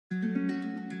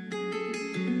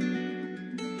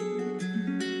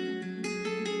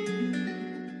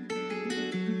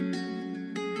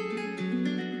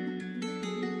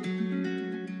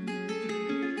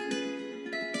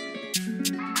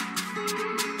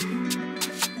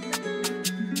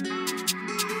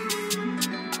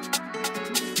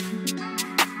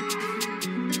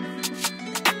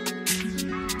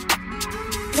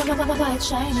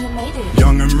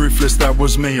Young and ruthless, that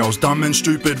was me. I was dumb and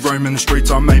stupid, roaming the streets.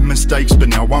 I made mistakes, but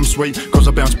now I'm sweet, cause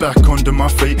I bounced back onto my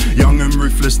feet. Young and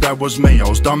ruthless, that was me. I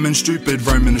was dumb and stupid,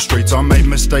 roaming the streets. I made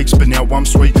mistakes, but now I'm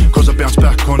sweet, cause I bounced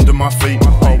back onto my feet.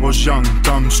 I was young,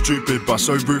 dumb, stupid, but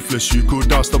so ruthless. You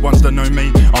could ask the ones that know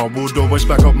me. I would always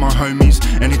back up my homies,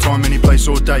 anytime, any place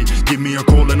or day. Give me a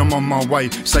call and I'm on my way.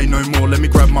 Say no more, let me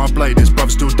grab my blade. His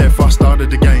brother's still deaf, I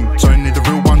started again. It's only the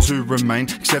real ones who remain,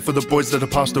 except for the boys that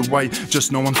have passed away.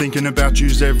 Just know I'm thinking about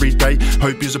yous every day.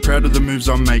 Hope yous are proud of the moves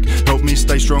I make. Help me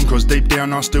stay strong, cause deep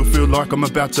down I still feel like I'm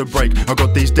about to break. I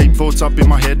got these deep thoughts up in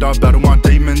my head, I battle my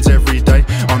demons every day.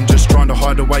 I'm just trying to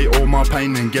hide away all my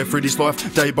pain and get through this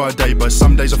life day by day. But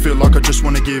some days I feel like I just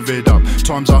wanna give it up.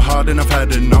 Times are hard and I've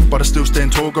had enough, but I still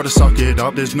stand tall, gotta suck it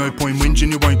up. There's no point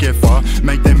whinging, you won't get far.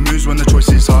 Make them moves when the choice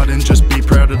is hard, and just be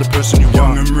proud of the person you are.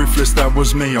 Young and ruthless, that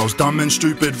was me. I was dumb and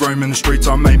stupid, roaming the streets.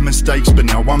 I made mistakes, but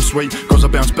now I'm sweet, cause I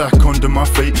bounced back onto my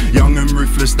feet. Young and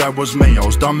ruthless, that was me. I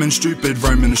was dumb and stupid,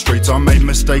 roaming the streets. I made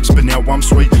mistakes, but now I'm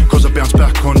sweet, cause I bounced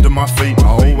back onto my feet.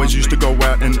 I always used to go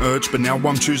out and urge, but now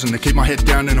I'm choosing to keep my head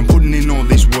down and I'm putting in all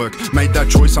this work. Made that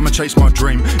choice, I'ma chase my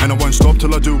dream, and I won't stop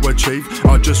till I do achieve.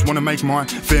 I just wanna make my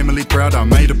family proud. I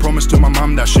made a promise to my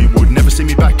mum that she would never see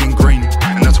me back in green,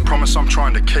 and that's a promise I'm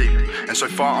trying to keep, and so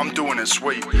far I'm doing it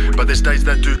sweet. But there's days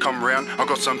that do come round, I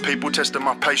got some people testing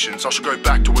my patience. I should go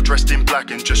back to a dressed in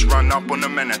black and just run up on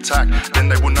them and attack. Then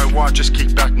they will know why I just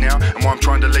kick back now, and why I'm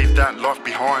trying to leave that life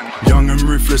behind. Young and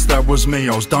ruthless, that was me.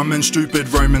 I was dumb and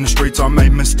stupid, roaming the streets. I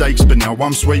made mistakes, but now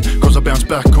I'm sweet, cause I bounced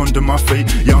back onto my feet.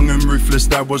 Young and ruthless,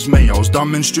 that was me. I was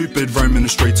dumb and stupid, roaming the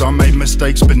streets. I made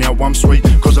mistakes, but now I'm sweet,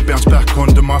 cause I bounced back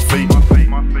onto my feet.